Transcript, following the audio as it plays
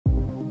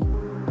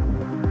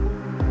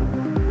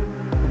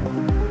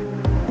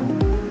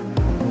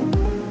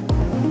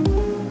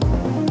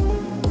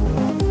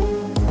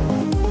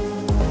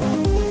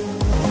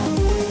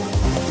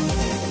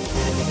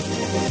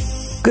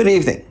Good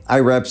evening.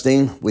 Ira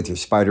Epstein with your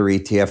SPDR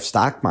ETF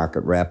stock market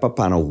wrap-up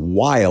on a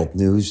wild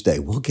news day.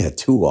 We'll get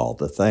to all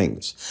the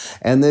things.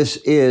 And this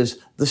is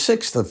the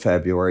 6th of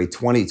February,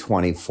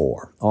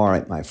 2024. All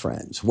right, my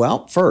friends.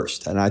 Well,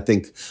 first, and I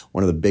think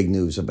one of the big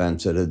news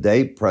events of the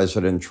day,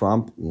 President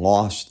Trump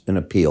lost an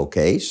appeal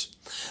case,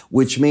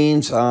 which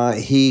means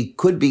he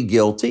could be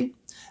guilty,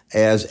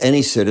 as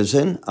any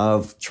citizen,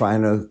 of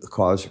trying to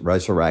cause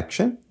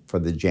resurrection for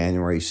the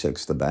January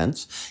 6th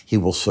events. He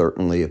will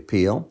certainly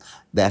appeal.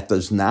 That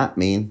does not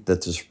mean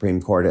that the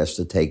Supreme Court has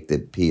to take the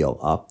appeal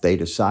up. They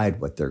decide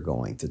what they're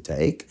going to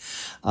take.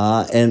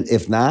 And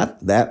if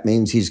not, that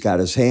means he's got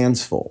his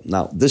hands full.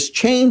 Now, this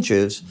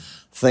changes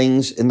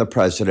things in the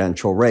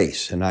presidential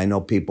race. And I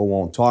know people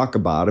won't talk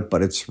about it,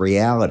 but it's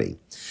reality.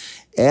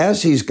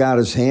 As he's got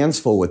his hands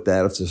full with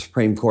that, if the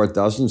Supreme Court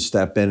doesn't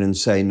step in and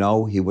say,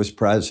 no, he was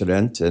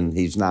president and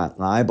he's not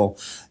liable,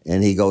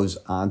 and he goes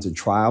on to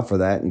trial for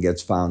that and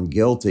gets found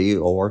guilty,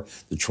 or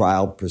the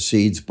trial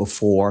proceeds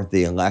before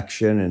the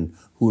election and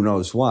who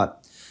knows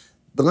what,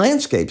 the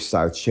landscape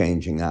starts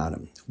changing on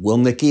him. Will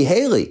Nikki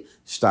Haley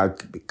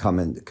start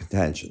coming into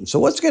contention? So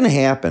what's going to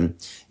happen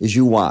is,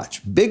 you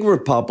watch, big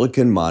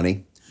Republican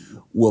money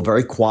will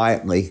very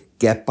quietly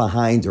get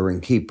behind her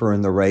and keep her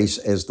in the race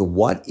as the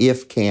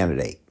what-if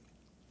candidate.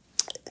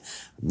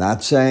 I'm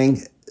not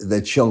saying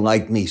that she'll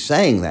like me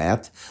saying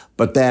that,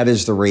 but that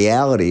is the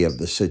reality of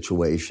the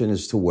situation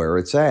as to where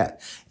it's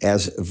at.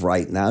 As of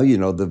right now, you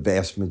know, the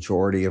vast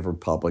majority of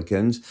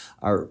Republicans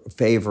are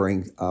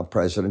favoring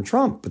President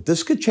Trump. But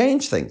this could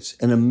change things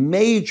in a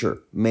major,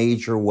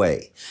 major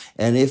way.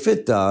 And if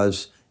it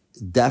does,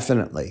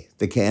 definitely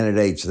the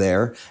candidate's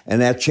there, and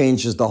that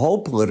changes the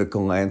whole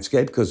political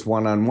landscape, because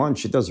one-on-one,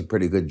 she does a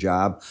pretty good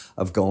job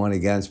of going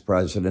against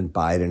President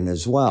Biden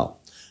as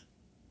well.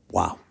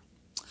 Wow.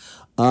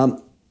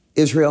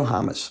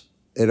 Israel-Hamas.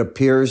 It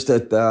appears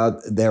that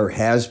there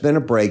has been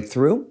a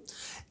breakthrough,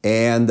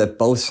 and that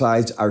both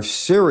sides are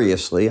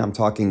seriously, I'm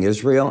talking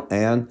Israel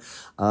and,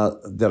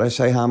 did I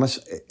say Hamas?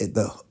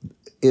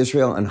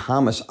 Israel and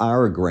Hamas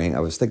are agreeing. I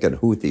was thinking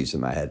Houthis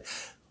in my head.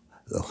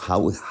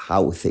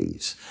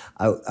 Houthis.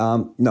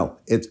 No,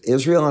 it's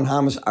Israel and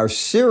Hamas are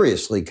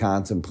seriously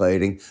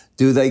contemplating,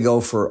 do they go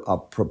for a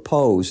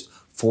proposed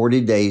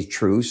 40-day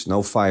truce,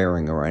 no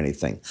firing or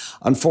anything.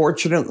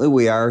 Unfortunately,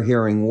 we are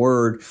hearing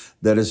word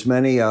that as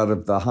many out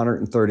of the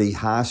 130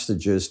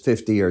 hostages,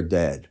 50 are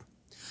dead.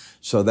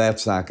 So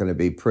that's not going to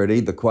be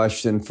pretty. The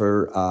question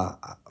for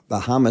the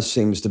Hamas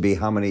seems to be,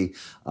 how many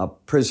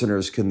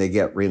prisoners can they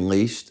get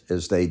released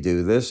as they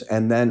do this?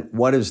 And then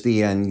what is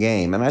the end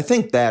game? And I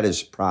think that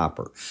is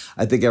proper.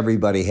 I think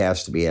everybody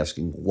has to be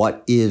asking,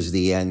 what is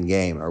the end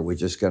game? Are we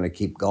just going to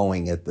keep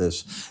going at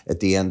this at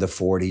the end of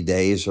 40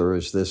 days? Or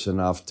is this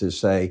enough to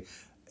say,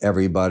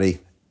 everybody,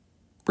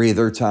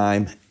 breather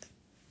time?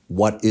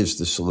 What is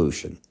the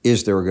solution?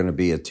 Is there going to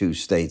be a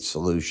two-state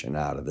solution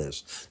out of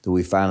this? Do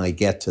we finally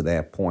get to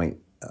that point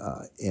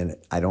in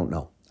it? I don't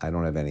know. I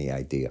don't have any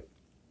idea.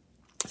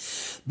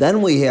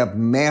 Then we have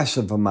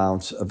massive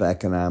amounts of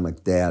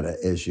economic data,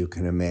 as you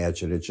can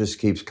imagine. It just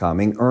keeps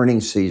coming.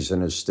 Earnings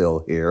season is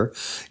still here.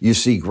 You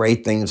see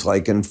great things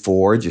like in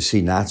Ford. You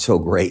see not so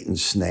great in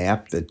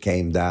Snap that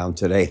came down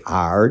today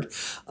hard.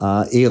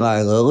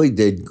 Eli Lilly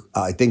did,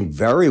 I think,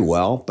 very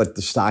well, but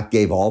the stock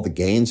gave all the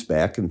gains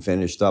back and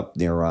finished up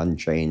near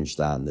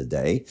unchanged on the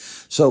day.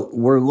 So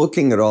we're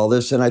looking at all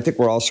this, and I think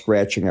we're all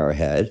scratching our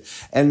head.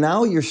 And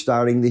now you're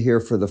starting to hear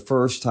for the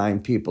first time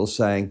people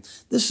saying,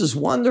 this is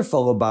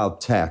wonderful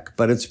about tech,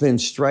 but it's been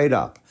straight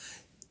up.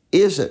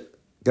 Is it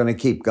going to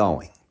keep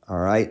going? All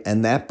right.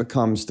 And that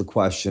becomes the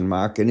question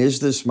mark. And is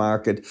this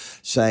market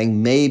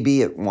saying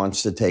maybe it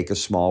wants to take a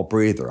small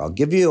breather? I'll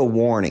give you a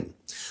warning.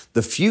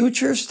 The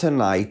futures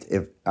tonight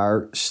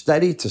are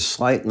steady to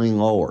slightly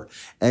lower,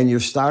 and you're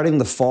starting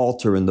to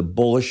falter in the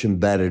bullish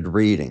embedded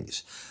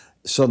readings.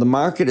 So the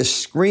market is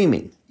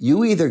screaming.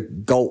 You either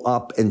go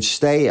up and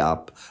stay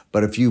up,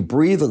 but if you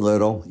breathe a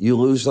little, you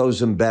lose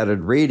those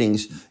embedded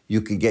readings,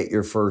 you can get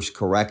your first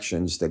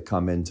corrections that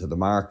come into the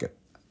market.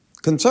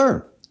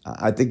 Concern.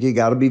 I think you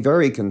got to be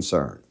very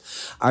concerned.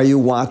 Are you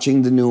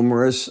watching the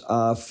numerous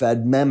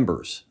Fed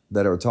members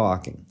that are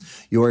talking?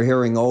 You are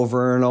hearing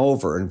over and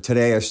over, and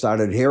today I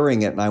started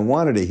hearing it and I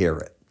wanted to hear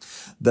it,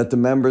 that the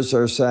members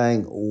are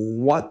saying,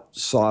 what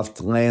soft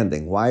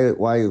landing? Why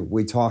are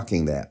we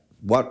talking that?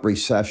 What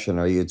recession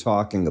are you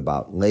talking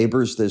about?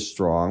 Labor's this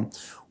strong.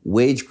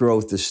 Wage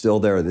growth is still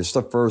there. This is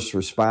the first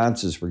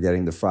responses we're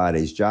getting to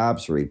Friday's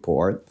jobs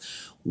report.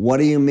 What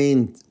do you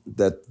mean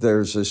that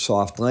there's a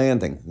soft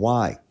landing?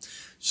 Why?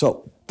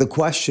 So the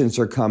questions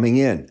are coming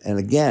in. And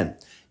again,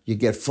 you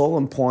get full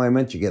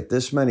employment, you get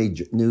this many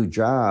new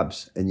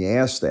jobs, and you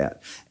ask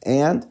that.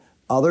 And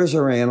others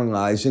are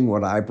analyzing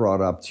what I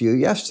brought up to you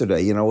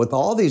yesterday. You know, with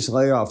all these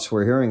layoffs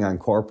we're hearing on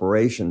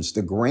corporations,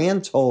 the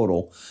grand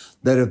total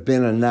that have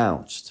been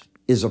announced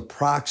is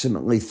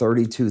approximately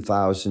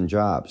 32,000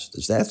 jobs.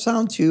 Does that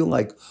sound to you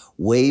like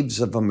waves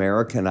of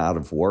American out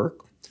of work?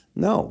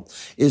 No.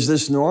 Is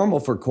this normal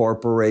for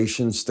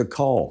corporations to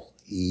cull?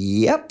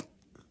 Yep.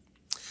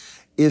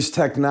 Is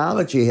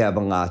technology have a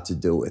lot to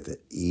do with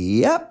it?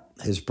 Yep.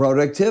 Is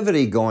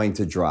productivity going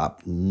to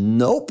drop?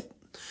 Nope.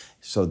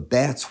 So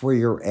that's where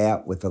you're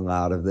at with a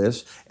lot of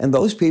this. And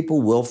those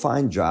people will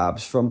find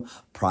jobs from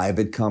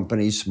private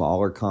companies,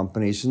 smaller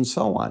companies, and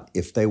so on,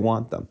 if they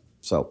want them.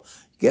 So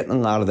getting a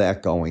lot of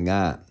that going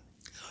on.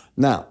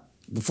 Now,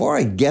 before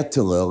I get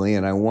to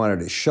Lillian, I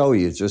wanted to show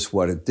you just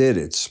what it did.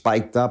 It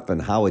spiked up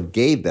and how it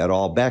gave that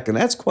all back. And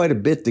that's quite a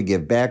bit to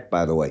give back,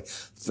 by the way.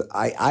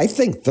 I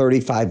think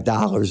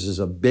 $35 is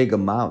a big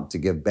amount to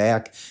give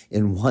back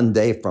in one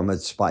day from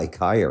its spike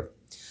higher.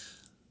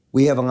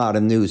 We have a lot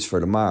of news for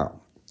tomorrow.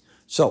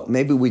 So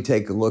maybe we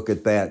take a look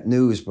at that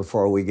news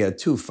before we get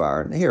too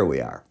far. And here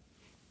we are.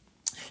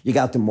 You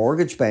got the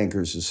Mortgage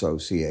Bankers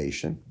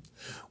Association.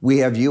 We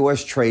have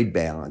U.S. trade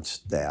balance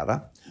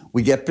data.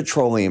 We get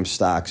petroleum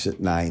stocks at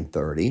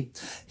 9:30.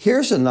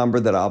 Here's a number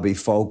that I'll be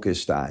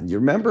focused on. You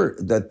remember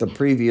that the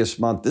previous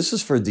month, this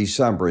is for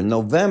December. In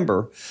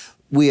November,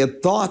 we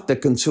had thought that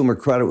consumer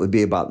credit would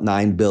be about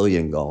 $9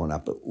 billion going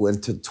up. It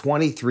went to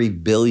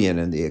 $23 billion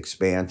in the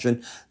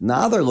expansion.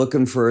 Now they're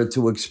looking for it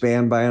to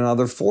expand by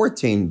another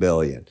 $14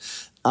 billion.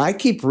 I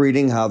keep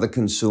reading how the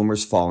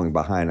consumer's falling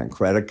behind on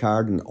credit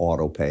card and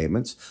auto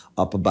payments,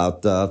 up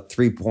about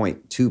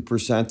 3.2%,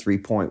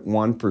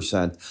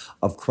 3.1%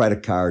 of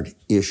credit card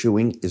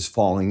issuing is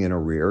falling in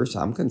arrears.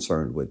 I'm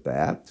concerned with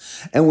that.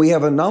 And we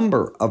have a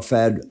number of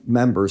Fed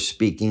members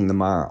speaking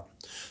tomorrow.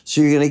 So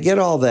you're going to get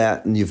all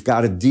that, and you've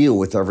got to deal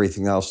with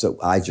everything else that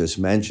I just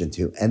mentioned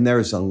to you. And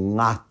there's a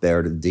lot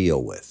there to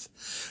deal with.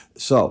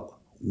 So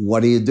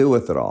what do you do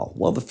with it all?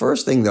 Well, the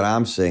first thing that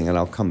I'm seeing, and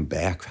I'll come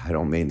back, I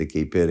don't mean to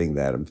keep hitting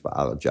that, I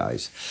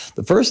apologize.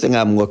 The first thing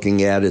I'm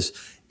looking at is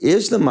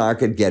the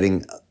market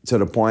getting to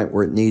the point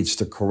where it needs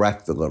to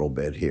correct a little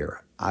bit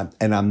here?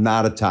 And I'm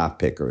not a top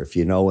picker. If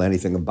you know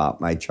anything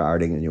about my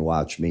charting and you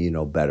watch me, you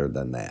know better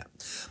than that.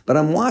 But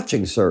I'm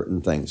watching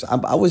certain things.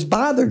 I was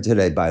bothered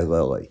today by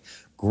Lilly.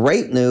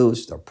 Great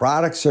news. The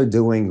products are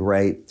doing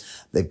great.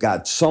 They've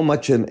got so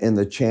much in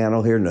the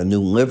channel here, the new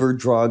liver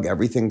drug,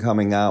 everything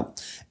coming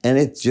out, and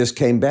it just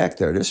came back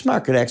there. This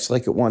market acts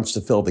like it wants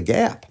to fill the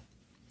gap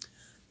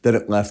that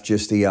it left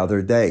just the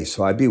other day.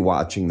 So I'd be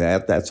watching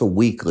that. That's a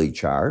weekly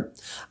chart.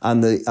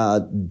 On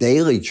the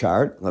daily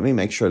chart, let me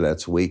make sure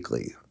that's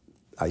weekly.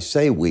 I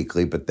say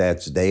weekly, but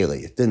that's daily.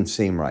 It didn't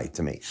seem right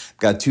to me. I've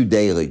got two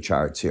daily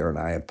charts here, and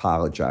I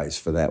apologize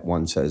for that.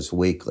 One says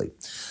weekly.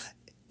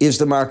 Is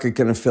the market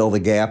going to fill the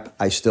gap?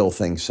 I still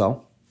think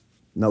so.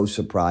 No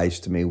surprise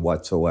to me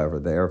whatsoever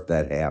there if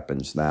that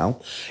happens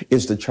now.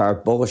 Is the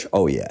chart bullish?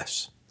 Oh,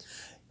 yes.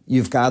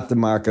 You've got the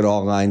market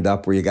all lined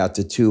up where you got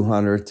the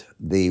 200,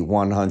 the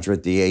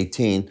 100, the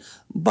 18,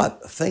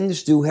 but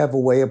things do have a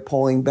way of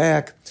pulling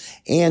back,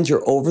 and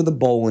you're over the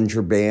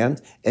Bollinger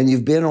Band, and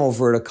you've been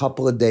over it a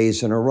couple of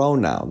days in a row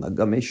now. Now,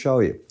 let me show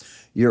you.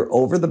 You're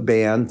over the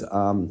band.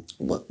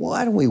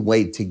 Why don't we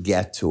wait to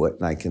get to it,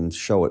 and I can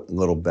show it a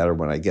little better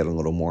when I get a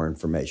little more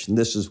information.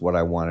 This is what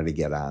I wanted to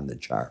get on the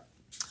chart.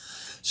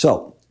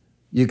 So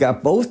you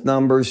got both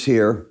numbers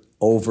here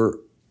over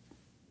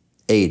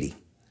 80.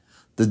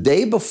 The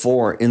day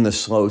before in the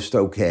slow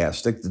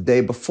stochastic, the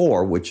day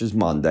before, which is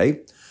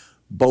Monday,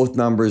 both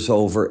numbers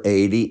over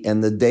 80,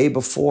 and the day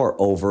before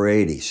over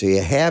 80. So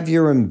you have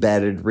your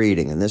embedded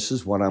reading, and this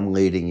is what I'm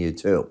leading you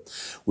to.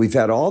 We've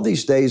had all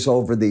these days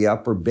over the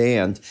upper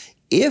band.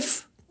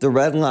 If the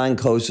red line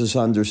closes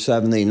under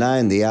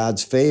 79, the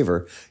odds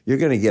favor, you're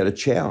going to get a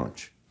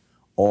challenge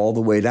all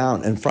the way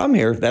down. And from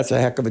here, that's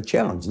a heck of a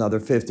challenge, another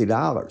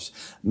 $50.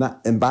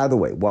 And by the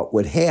way, what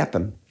would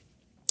happen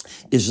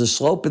is the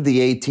slope of the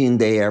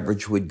 18-day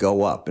average would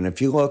go up. And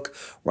if you look,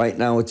 right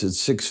now it's at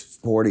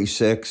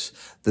 646.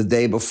 The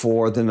day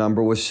before, the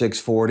number was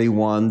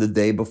 641. The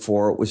day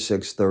before, it was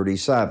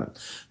 637.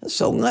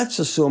 So let's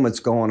assume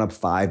it's going up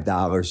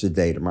 $5 a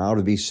day. Tomorrow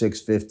it'll be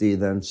 650,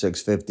 then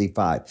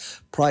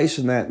 655. Price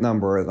and that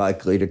number are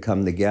likely to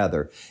come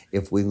together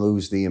if we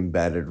lose the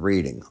embedded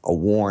reading. A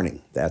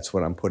warning. That's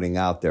what I'm putting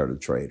out there to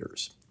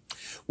traders.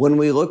 When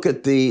we look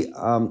at the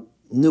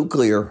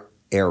nuclear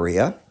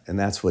area, and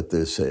that's what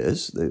this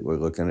is. We're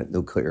looking at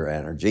nuclear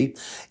energy.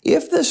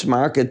 If this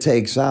market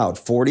takes out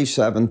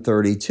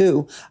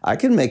 47.32, I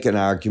can make an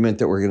argument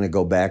that we're going to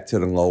go back to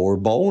the lower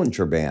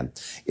Bollinger Band.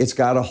 It's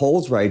got a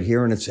hold right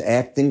here, and it's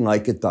acting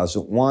like it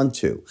doesn't want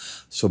to.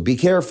 So be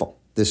careful.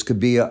 This could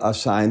be a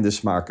sign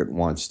this market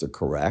wants to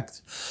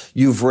correct.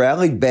 You've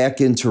rallied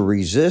back into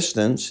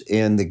resistance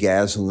in the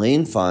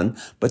gasoline fund,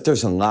 but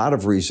there's a lot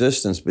of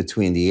resistance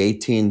between the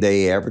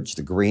 18-day average,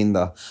 the green,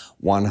 the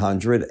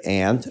 100,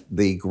 and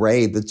the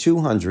gray, the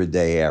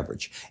 200-day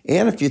average.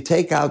 And if you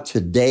take out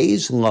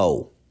today's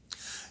low,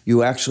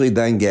 you actually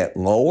then get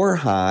lower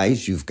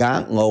highs, you've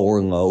got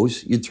lower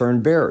lows, you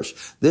turn bearish.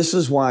 This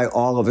is why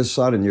all of a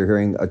sudden you're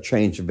hearing a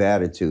change of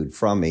attitude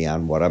from me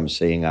on what I'm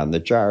seeing on the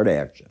chart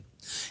action.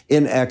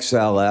 In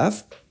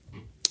XLF,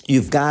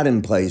 you've got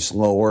in place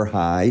lower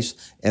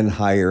highs and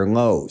higher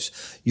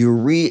lows. You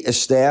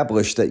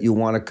reestablish that you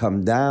want to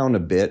come down a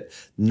bit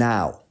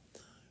now.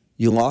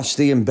 You lost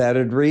the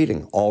embedded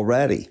reading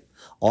already.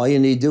 All you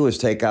need to do is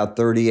take out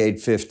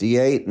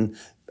 38.58, and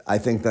I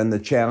think then the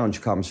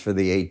challenge comes for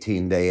the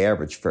 18-day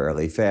average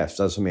fairly fast.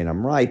 Doesn't mean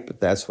I'm right, but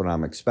that's what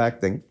I'm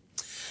expecting.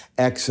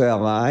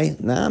 XLI,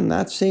 no, I'm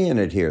not seeing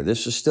it here.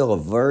 This is still a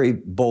very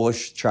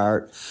bullish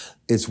chart.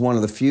 It's one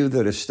of the few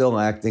that is still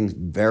acting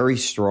very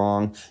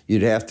strong.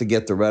 You'd have to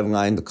get the red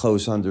line to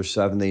close under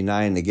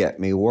 79 to get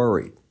me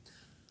worried.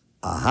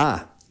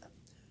 Aha.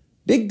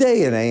 Big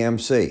day in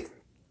AMC.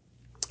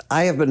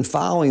 I have been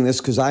following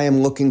this because I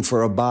am looking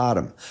for a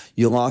bottom.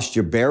 You lost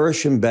your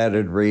bearish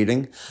embedded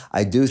reading.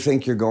 I do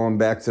think you're going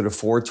back to the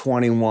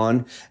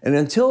 421. And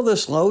until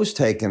this low's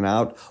taken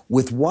out,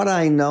 with what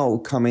I know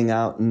coming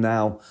out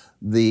now,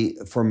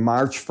 from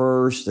March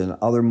 1st and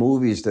other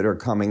movies that are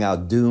coming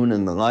out, Dune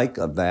and the like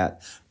of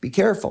that, be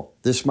careful.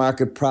 This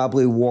market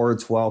probably wore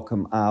its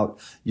welcome out.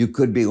 You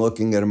could be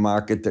looking at a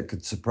market that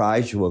could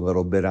surprise you a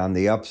little bit on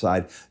the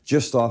upside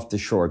just off the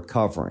short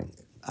covering.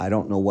 I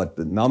don't know what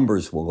the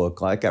numbers will look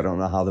like. I don't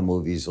know how the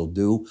movies will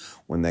do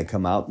when they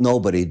come out.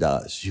 Nobody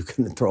does. You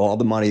can throw all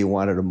the money you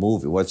want at a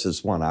movie. What's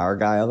this one?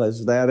 Argyle,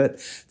 is that it?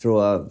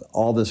 Throw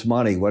all this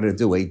money. What did it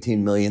do?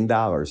 $18 million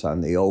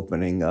on the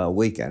opening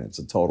weekend. It's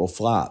a total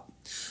flop.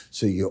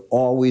 So you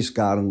always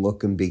got to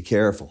look and be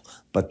careful.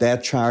 But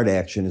that chart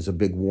action is a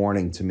big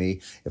warning to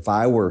me. If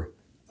I were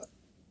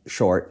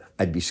short,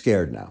 I'd be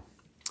scared now.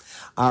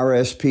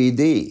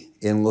 RSPD,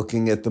 in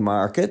looking at the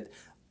market,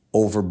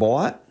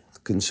 overbought.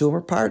 Consumer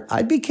part,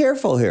 I'd be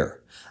careful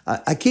here.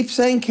 I keep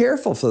saying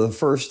careful for the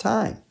first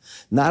time.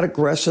 Not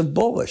aggressive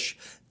bullish.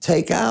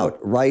 Take out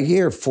right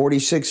here,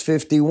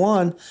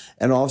 46.51,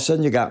 and all of a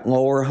sudden you got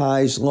lower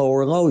highs,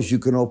 lower lows. You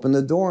can open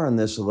the door on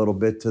this a little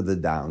bit to the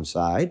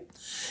downside.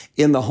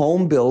 In the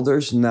home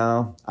builders,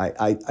 no,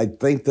 I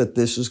think that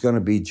this is going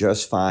to be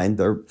just fine.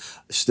 They're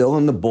still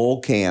in the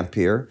bull camp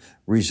here.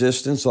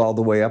 Resistance all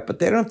the way up, but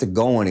they don't have to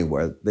go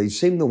anywhere. They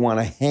seem to want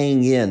to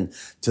hang in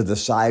to the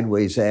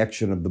sideways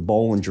action of the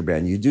Bollinger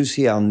Band. You do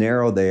see how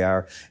narrow they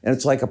are, and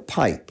it's like a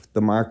pipe.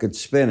 The market's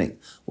spinning.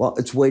 Well,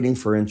 it's waiting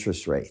for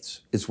interest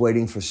rates. It's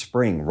waiting for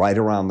spring right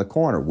around the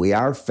corner. We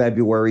are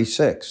February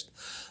 6th.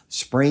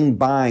 Spring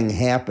buying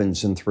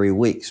happens in 3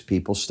 weeks.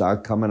 People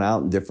start coming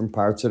out in different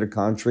parts of the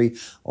country.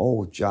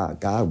 Oh,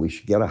 God, we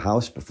should get a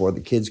house before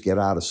the kids get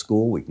out of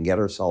school. We can get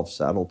ourselves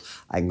settled.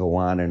 I can go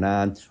on and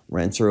on.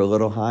 Rents are a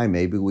little high.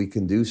 Maybe we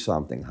can do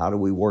something. How do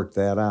we work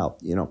that out?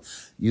 You know,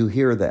 you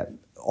hear that.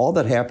 All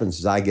that happens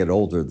as I get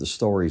older, the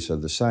stories are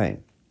the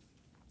same.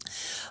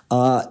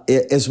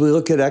 As we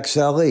look at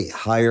XLE,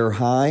 higher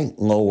high,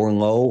 lower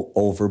low,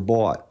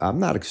 overbought. I'm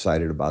not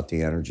excited about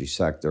the energy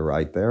sector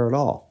right there at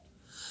all.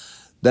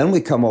 Then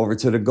we come over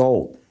to the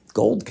gold.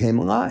 Gold came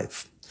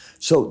alive.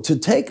 So to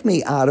take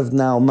me out of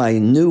now my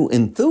new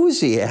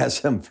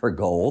enthusiasm for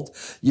gold,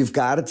 you've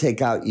got to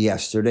take out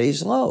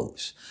yesterday's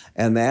lows.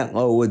 And that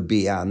low would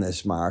be on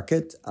this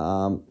market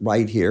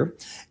right here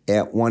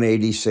at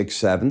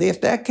 186.70.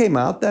 If that came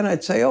out, then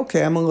I'd say,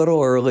 okay, I'm a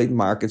little early. The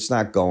market's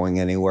not going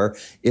anywhere.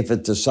 If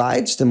it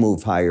decides to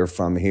move higher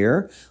from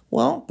here,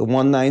 well, the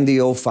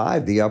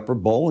 190.05, the upper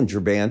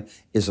Bollinger Band,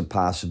 is a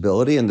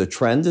possibility, and the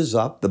trend is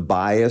up. The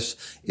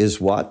bias is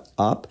what?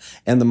 Up.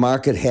 And the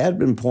market had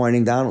been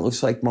pointing down. It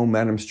looks like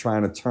momentum's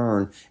trying to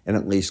turn and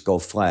at least go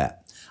flat.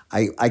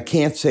 I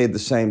can't say the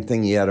same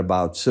thing yet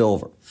about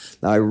silver.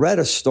 Now, I read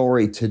a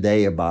story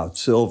today about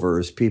silver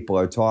as people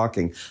are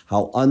talking,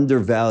 how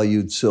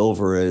undervalued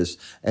silver is,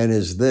 and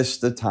is this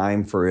the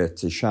time for it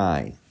to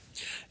shine?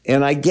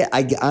 And I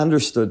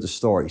understood the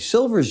story.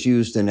 Silver is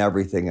used in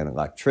everything in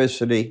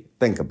electricity.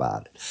 Think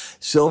about it.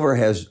 Silver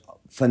has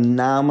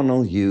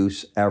phenomenal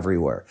use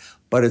everywhere.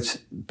 But it's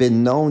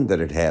been known that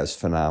it has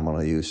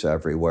phenomenal use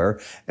everywhere,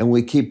 and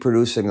we keep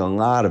producing a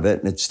lot of it,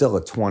 and it's still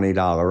a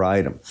 $20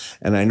 item.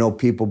 And I know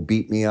people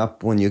beat me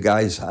up when you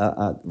guys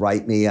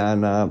write me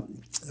on our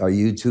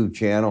YouTube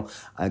channel,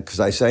 because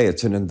I say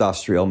it's an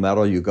industrial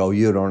metal. You go,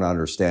 you don't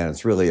understand.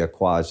 It's really a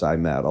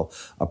quasi-metal,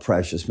 a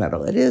precious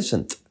metal. It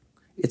isn't.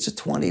 It's a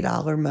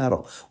 $20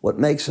 metal. What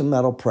makes a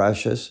metal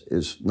precious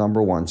is,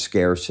 number one,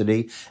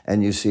 scarcity,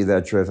 and you see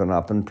that driven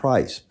up in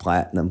price.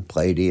 Platinum,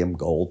 palladium,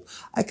 gold.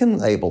 I can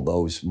label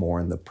those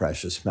more in the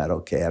precious metal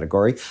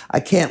category.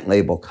 I can't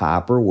label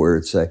copper, where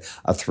it's a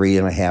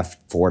 $3.50,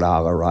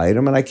 $4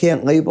 item, and I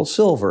can't label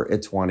silver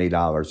at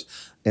 $20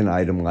 an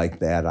item like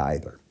that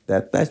either.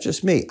 That's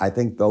just me. I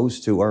think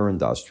those two are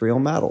industrial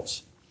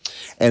metals.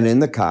 And in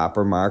the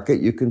copper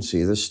market, you can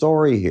see the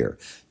story here.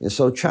 And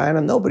so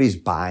China, nobody's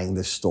buying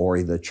the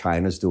story that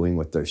China's doing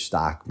with their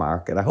stock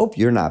market. I hope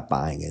you're not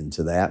buying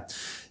into that.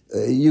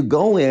 You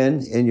go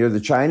in and you're the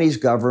Chinese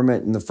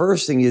government, and the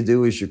first thing you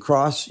do is you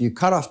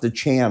cut off the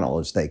channel,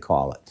 as they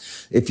call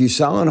it. If you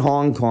sell in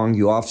Hong Kong,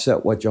 you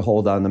offset what you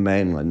hold on the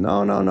mainland.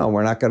 No,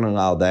 we're not going to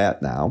allow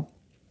that now.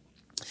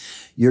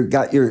 You've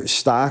got your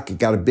stock, you've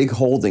got a big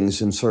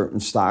holdings in certain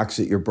stocks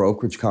at your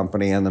brokerage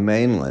company on the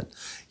mainland.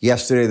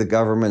 Yesterday, the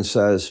government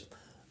says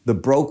the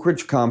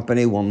brokerage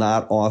company will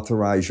not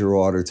authorize your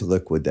order to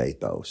liquidate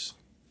those.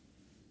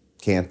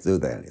 Can't do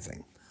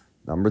anything.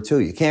 Number two,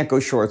 you can't go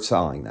short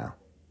selling now.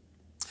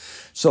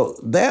 So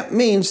that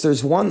means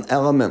there's one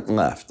element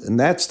left, and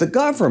that's the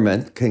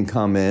government can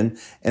come in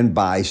and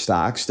buy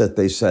stocks that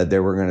they said they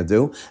were going to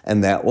do,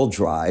 and that will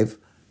drive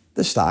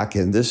the stock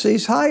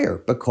indices higher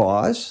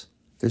because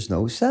there's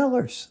no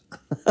sellers.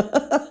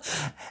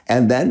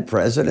 And then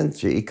President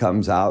Xi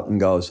comes out and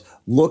goes,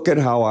 look at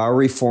how our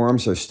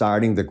reforms are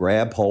starting to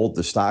grab hold.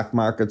 The stock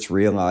market's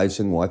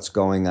realizing what's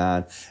going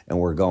on, and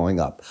we're going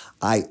up.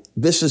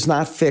 This is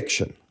not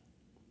fiction.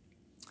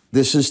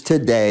 This is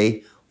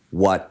today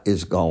what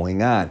is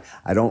going on.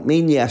 I don't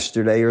mean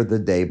yesterday or the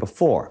day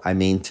before. I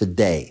mean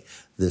today.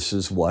 This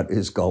is what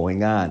is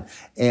going on.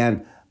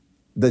 And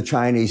the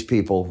Chinese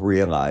people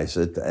realize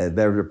it.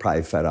 They're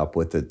probably fed up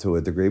with it to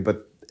a degree,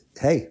 but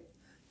hey,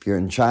 if you're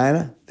in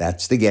China,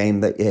 that's the game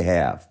that you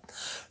have.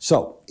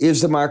 So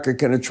is the market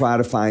going to try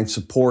to find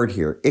support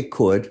here? It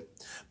could,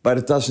 but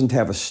it doesn't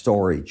have a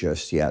story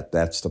just yet.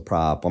 That's the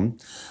problem.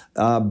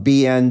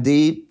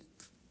 BND,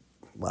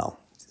 well,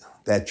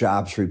 that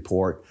jobs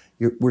report,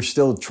 we're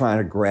still trying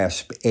to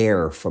grasp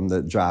air from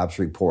the jobs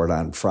report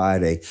on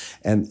Friday.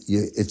 And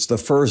it's the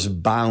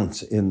first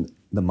bounce in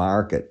the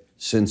market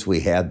since we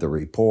had the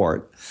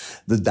report.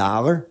 The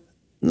dollar,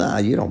 nah,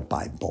 you don't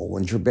buy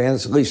Bollinger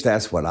Bands. At least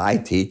that's what I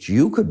teach.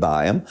 You could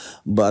buy them,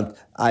 but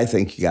I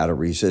think you got a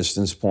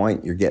resistance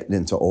point. You're getting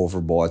into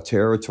overbought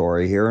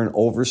territory here and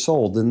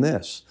oversold in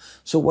this.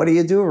 So what do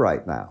you do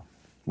right now?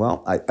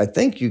 Well, I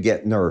think you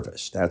get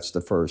nervous. That's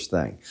the first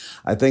thing.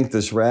 I think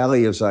this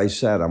rally, as I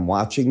said, I'm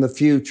watching the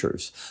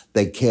futures.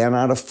 They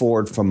cannot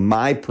afford, from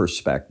my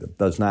perspective,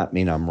 does not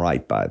mean I'm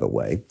right, by the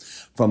way.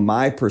 From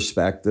my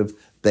perspective,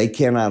 they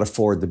cannot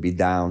afford to be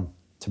down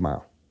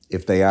tomorrow.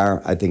 If they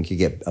are, I think you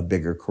get a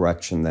bigger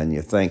correction than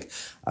you think.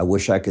 I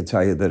wish I could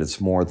tell you that it's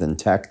more than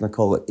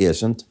technical. It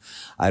isn't.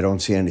 I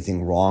don't see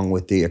anything wrong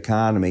with the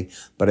economy.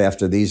 But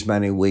after these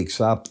many weeks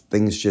up,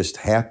 things just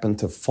happen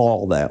to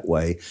fall that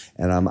way.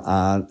 And I'm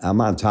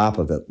on top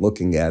of it,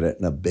 looking at it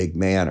in a big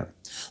manner.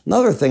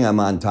 Another thing I'm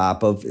on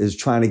top of is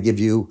trying to give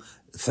you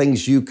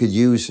things you could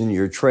use in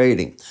your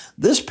trading.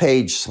 This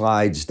page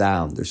slides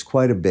down. There's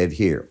quite a bit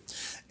here.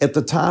 At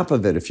the top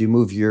of it, if you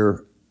move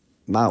your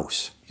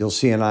mouse, you'll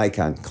see an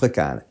icon. Click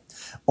on it.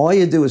 All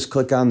you do is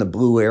click on the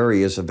blue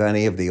areas of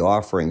any of the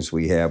offerings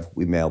we have.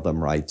 We mail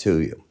them right to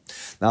you.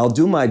 Now, I'll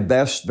do my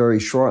best very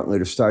shortly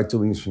to start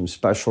doing some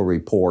special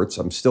reports.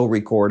 I'm still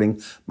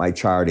recording my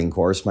charting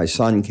course. My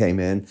son came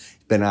in. He's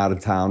been out of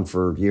town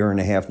for a year and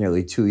a half,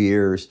 nearly 2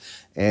 years.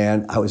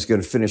 And I was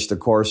going to finish the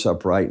course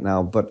up right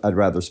now, but I'd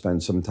rather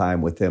spend some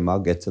time with him. I'll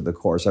get to the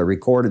course. I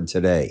recorded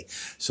today,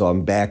 so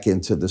I'm back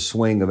into the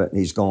swing of it, and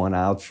he's going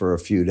out for a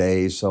few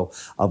days, so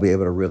I'll be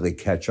able to really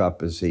catch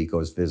up as he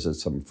goes visit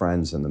some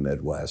friends in the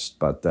Midwest.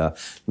 But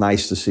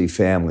nice to see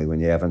family when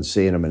you haven't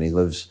seen him, and he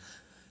lives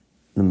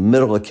in the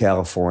middle of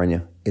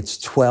California. It's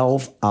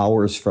 12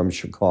 hours from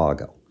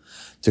Chicago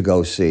to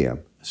go see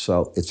him.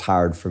 So it's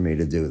hard for me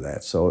to do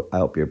that. So I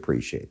hope you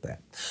appreciate that.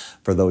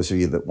 For those of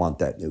you that want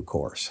that new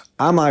course.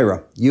 I'm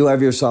Ira. You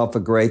have yourself a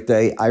great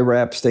day.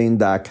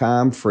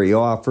 IraEpstein.com. Free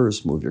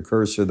offers. Move your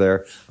cursor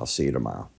there. I'll see you tomorrow.